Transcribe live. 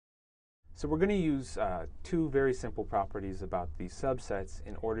So we're going to use two very simple properties about these subsets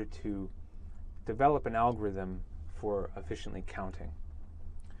in order to develop an algorithm for efficiently counting.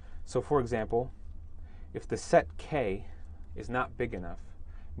 So for example, if the set K is not big enough,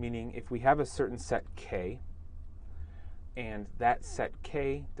 meaning if we have a certain set K and that set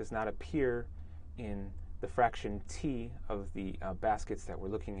K does not appear in the fraction T of the baskets that we're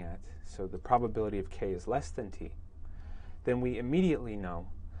looking at, so the probability of K is less than T, then we immediately know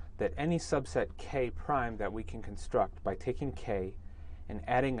that any subset K prime that we can construct by taking K and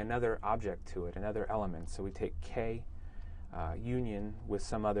adding another object to it, another element. So we take K union with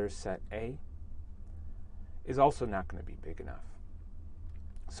some other set A, is also not going to be big enough.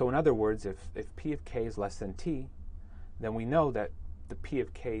 So in other words, if P of K is less than T, then we know that the P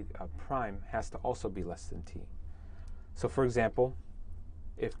of K prime has to also be less than T. So for example,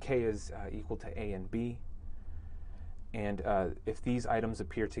 if K is equal to A and B, and if these items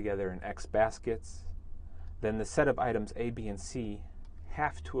appear together in X baskets, then the set of items A, B, and C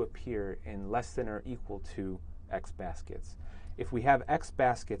have to appear in less than or equal to X baskets. If we have X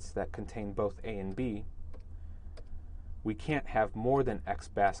baskets that contain both A and B, we can't have more than X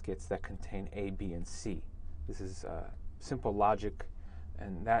baskets that contain A, B, and C. This is simple logic,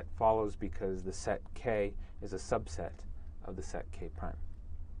 and that follows because the set K is a subset of the set K prime.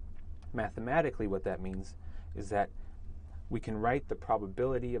 Mathematically, what that means is that we can write the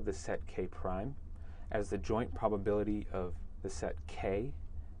probability of the set K prime as the joint probability of the set K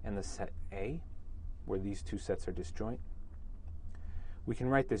and the set A, where these two sets are disjoint. We can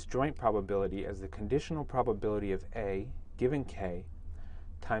write this joint probability as the conditional probability of A given K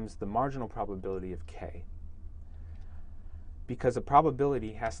times the marginal probability of K. Because a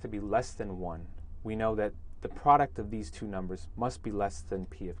probability has to be less than 1, we know that the product of these two numbers must be less than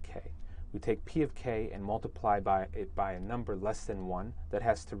P of K. We take P of K and multiply it by a number less than 1 that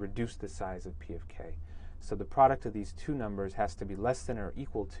has to reduce the size of P of K. So the product of these two numbers has to be less than or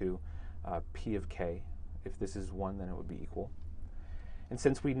equal to P of K. If this is 1, then it would be equal. And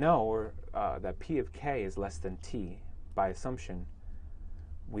since we know that P of K is less than T by assumption,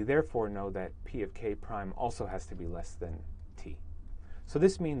 we therefore know that P of K prime also has to be less than T. So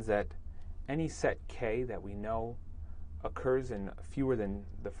this means that any set K that we know occurs in fewer than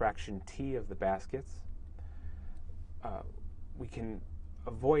the fraction T of the baskets, we can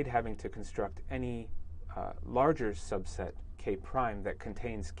avoid having to construct any larger subset K prime that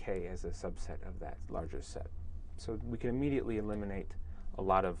contains K as a subset of that larger set. So we can immediately eliminate a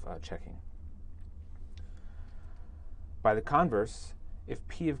lot of checking. By the converse, if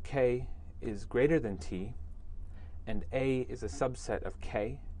P of K is greater than T and A is a subset of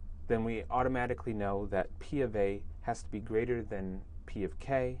K, then we automatically know that P of A has to be greater than P of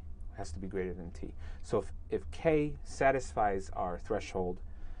K, has to be greater than T. So if K satisfies our threshold,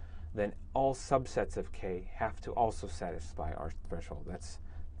 then all subsets of K have to also satisfy our threshold. That's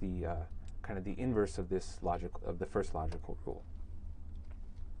the kind of the inverse of this of the first logical rule.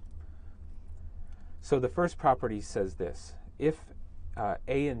 So the first property says this: if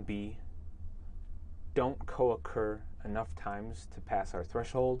A and B don't co-occur enough times to pass our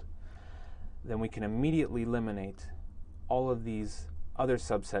threshold, then we can immediately eliminate all of these other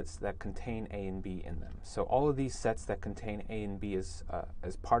subsets that contain A and B in them. So all of these sets that contain A and B as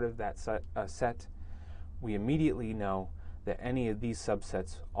part of that set, we immediately know that any of these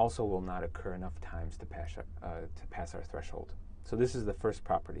subsets also will not occur enough times to pass our threshold. So this is the first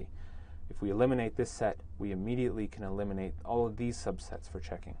property. If we eliminate this set, we immediately can eliminate all of these subsets for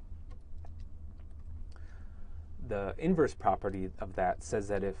checking. The inverse property of that says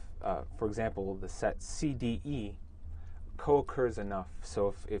that if, for example, the set CDE co-occurs enough,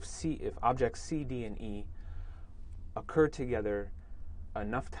 so if objects C, D, and E occur together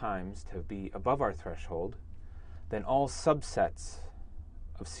enough times to be above our threshold, then all subsets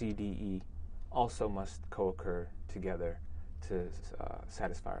of C, D, E also must co-occur together to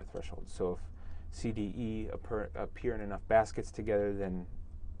satisfy our threshold. So if C, D, E appear in enough baskets together, then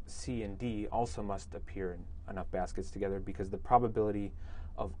C and D also must appear in enough baskets together, because the probability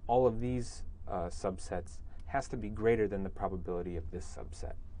of all of these subsets has to be greater than the probability of this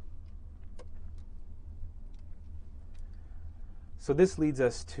subset. So this leads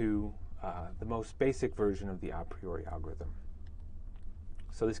us to the most basic version of the a priori algorithm.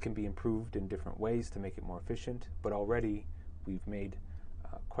 So this can be improved in different ways to make it more efficient, but already we've made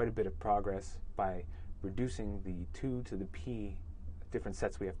quite a bit of progress by reducing the 2 to the p different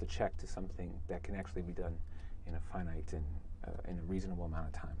sets we have to check to something that can actually be done in a finite and in a reasonable amount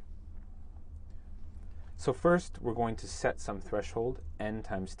of time. So first, we're going to set some threshold, n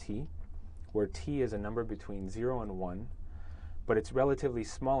times t, where t is a number between 0 and 1, but it's relatively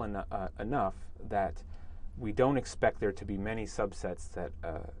small enough that we don't expect there to be many subsets that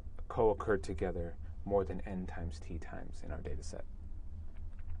co-occur together more than n times t times in our data set.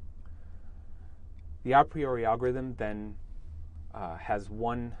 The a priori algorithm then has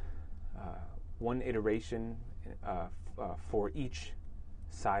one iteration for each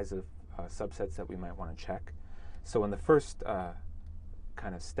size of subsets that we might want to check. So in the first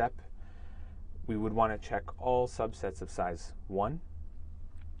kind of step, we would want to check all subsets of size 1.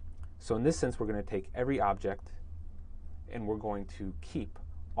 So in this sense, we're going to take every object and we're going to keep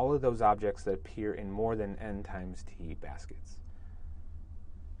all of those objects that appear in more than n times t baskets.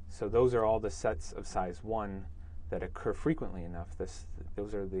 So those are all the sets of size 1 that occur frequently enough.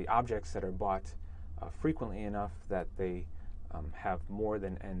 Those are the objects that are bought frequently enough that they have more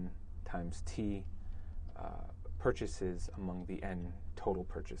than n times t purchases among the n total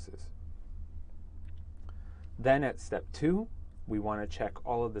purchases. Then at step 2, we want to check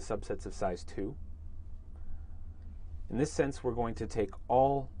all of the subsets of size 2. In this sense, we're going to take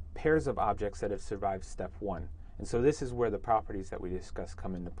all pairs of objects that have survived step 1. And so this is where the properties that we discussed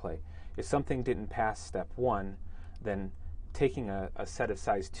come into play. If something didn't pass step 1, then taking a set of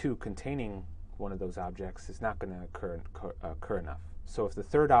size 2 containing one of those objects is not going to occur enough. So if the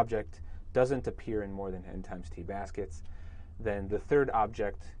third object doesn't appear in more than n times t baskets, then the third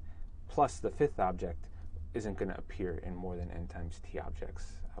object plus the fifth object isn't going to appear in more than n times t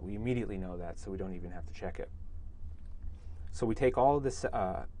objects. We immediately know that, so we don't even have to check it. So we take all of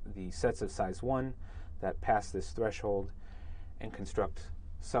the sets of size 1 that pass this threshold and construct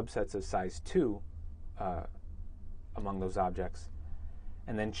subsets of size 2 among those objects,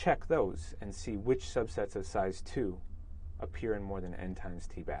 and then check those and see which subsets of size 2 appear in more than n times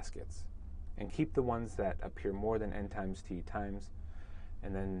t baskets. And keep the ones that appear more than n times t times,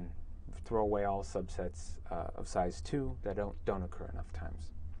 and then throw away all subsets of size 2 that don't occur enough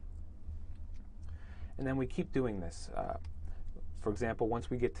times. And then we keep doing this. For example,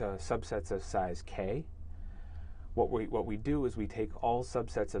 once we get to subsets of size k, what we do is we take all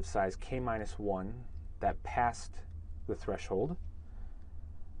subsets of size k minus 1 that passed the threshold,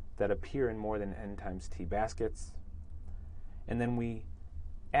 that appear in more than n times t baskets, and then we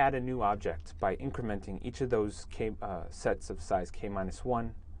add a new object by incrementing each of those sets of size k minus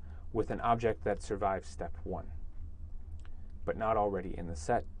 1 with an object that survives step 1, but not already in the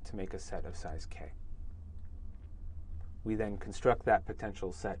set, to make a set of size k. We then construct that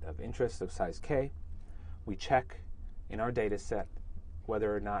potential set of interest of size k. We check in our data set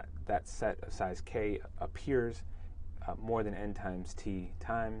whether or not that set of size k appears more than n times t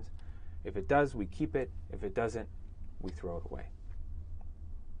times. If it does, we keep it. If it doesn't, we throw it away.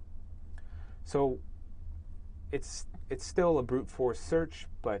 So it's still a brute force search,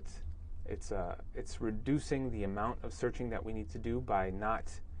 but it's reducing the amount of searching that we need to do by not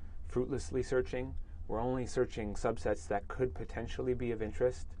fruitlessly searching. We're only searching subsets that could potentially be of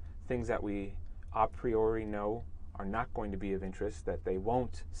interest, things that we a priori know are not going to be of interest, that they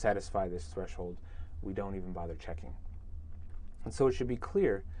won't satisfy this threshold. We don't even bother checking. And so it should be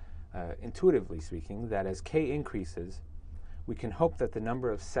clear, intuitively speaking, that as k increases, we can hope that the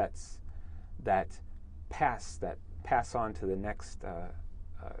number of sets that pass on to the next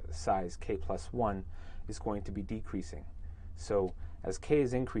size k plus 1 is going to be decreasing. So as k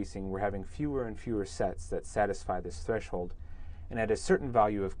is increasing, we're having fewer and fewer sets that satisfy this threshold, and at a certain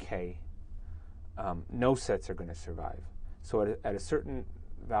value of k, no sets are going to survive. So at a certain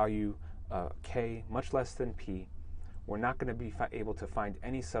value k, much less than p, we're not going to be able to find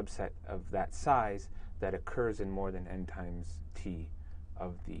any subset of that size that occurs in more than n times t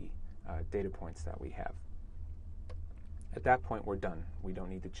of the data points that we have. At that point, we're done. We don't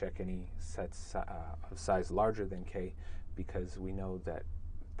need to check any sets of size larger than k, because we know that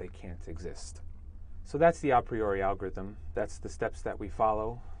they can't exist. So that's the a priori algorithm. That's the steps that we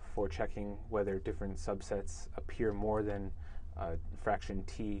follow for checking whether different subsets appear more than fraction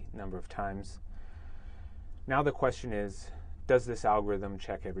t number of times. Now the question is, does this algorithm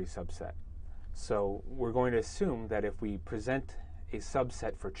check every subset? So we're going to assume that if we present a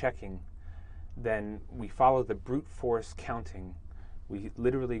subset for checking, then we follow the brute force counting. We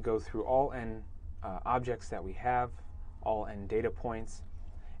literally go through all n objects that we have, all n data points,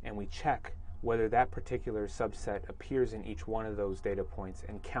 and we check whether that particular subset appears in each one of those data points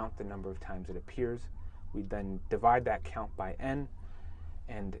and count the number of times it appears. We then divide that count by n,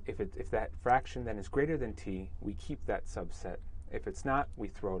 and if that fraction then is greater than t, we keep that subset. If it's not, we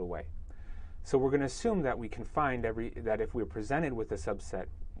throw it away. So we're going to assume that we can find that if we're presented with a subset,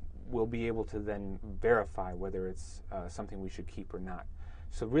 we'll be able to then verify whether it's something we should keep or not.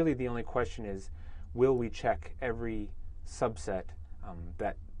 So really the only question is, will we check every subset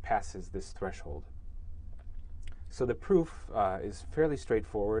that passes this threshold. So the proof is fairly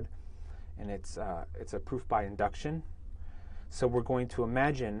straightforward, and it's a proof by induction. So we're going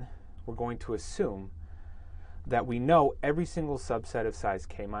to assume that we know every single subset of size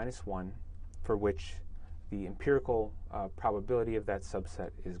k minus 1 for which the empirical probability of that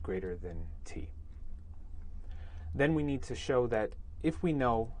subset is greater than t. Then we need to show that if we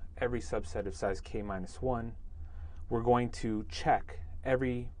know every subset of size k minus 1, we're going to check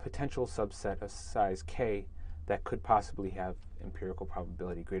every potential subset of size k that could possibly have empirical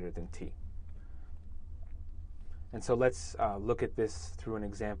probability greater than t. And so let's look at this through an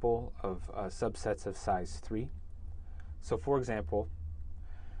example of subsets of size 3. So for example,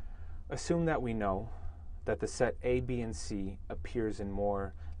 assume that we know that the set A, B, and C appears in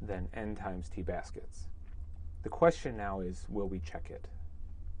more than n times t baskets. The question now is, will we check it?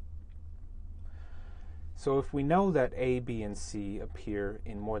 So if we know that A, B, and C appear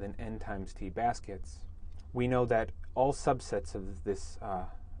in more than n times t baskets, we know that all subsets of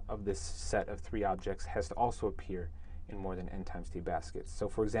this set of 3 objects has to also appear in more than n times t baskets. So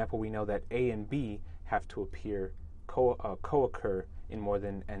for example, we know that A and B have to appear co-occur in more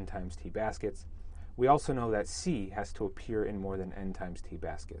than n times t baskets. We also know that C has to appear in more than n times t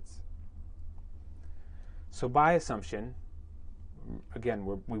baskets. So by assumption, again,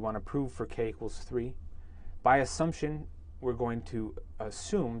 we want to prove for k equals 3. By assumption, we're going to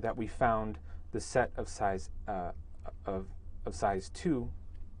assume that we found the set of size size 2,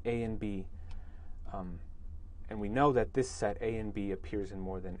 A and B, and we know that this set A and B appears in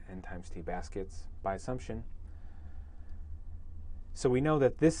more than n times t baskets by assumption. So we know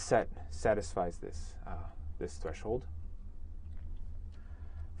that this set satisfies this threshold.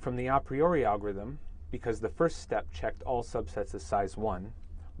 From the a priori algorithm, because the first step checked all subsets of size 1,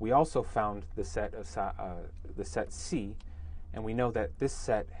 we also found the set C, and we know that this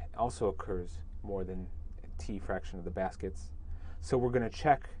set also occurs more than t fraction of the baskets. So we're going to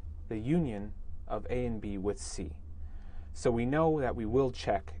check the union of A and B with C. So we know that we will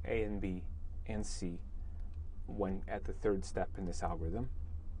check A and B and C when at the third step in this algorithm.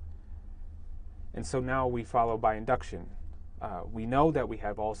 And so now we follow by induction. We know that we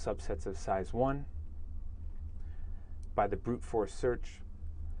have all subsets of size 1 by the brute force search.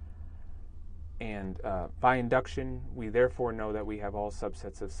 And by induction, we therefore know that we have all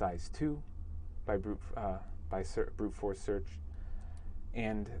subsets of size 2 by brute force search.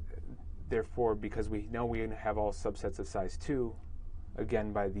 And therefore, because we know we have all subsets of size 2,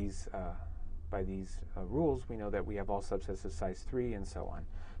 again, by these rules, we know that we have all subsets of size 3 and so on.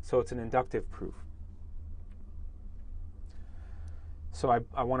 So it's an inductive proof. So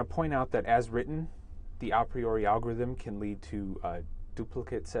I want to point out that as written, the a priori algorithm can lead to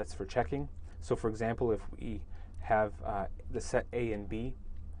duplicate sets for checking. So for example, if we have the set A and B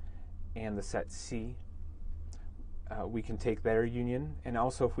and the set C, we can take their union. And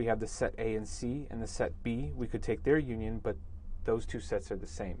also if we have the set A and C and the set B, we could take their union, but those two sets are the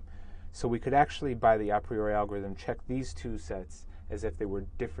same. So we could actually, by the a priori algorithm, check these two sets as if they were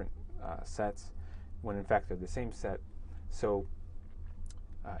different sets, when in fact they're the same set. So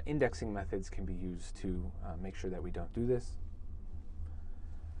indexing methods can be used to make sure that we don't do this.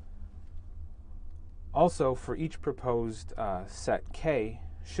 Also, for each proposed set K,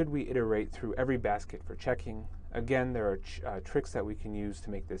 should we iterate through every basket for checking? Again, there are tricks that we can use to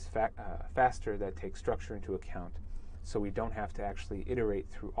make this faster that take structure into account, so we don't have to actually iterate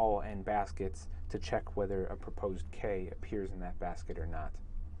through all n baskets to check whether a proposed K appears in that basket or not.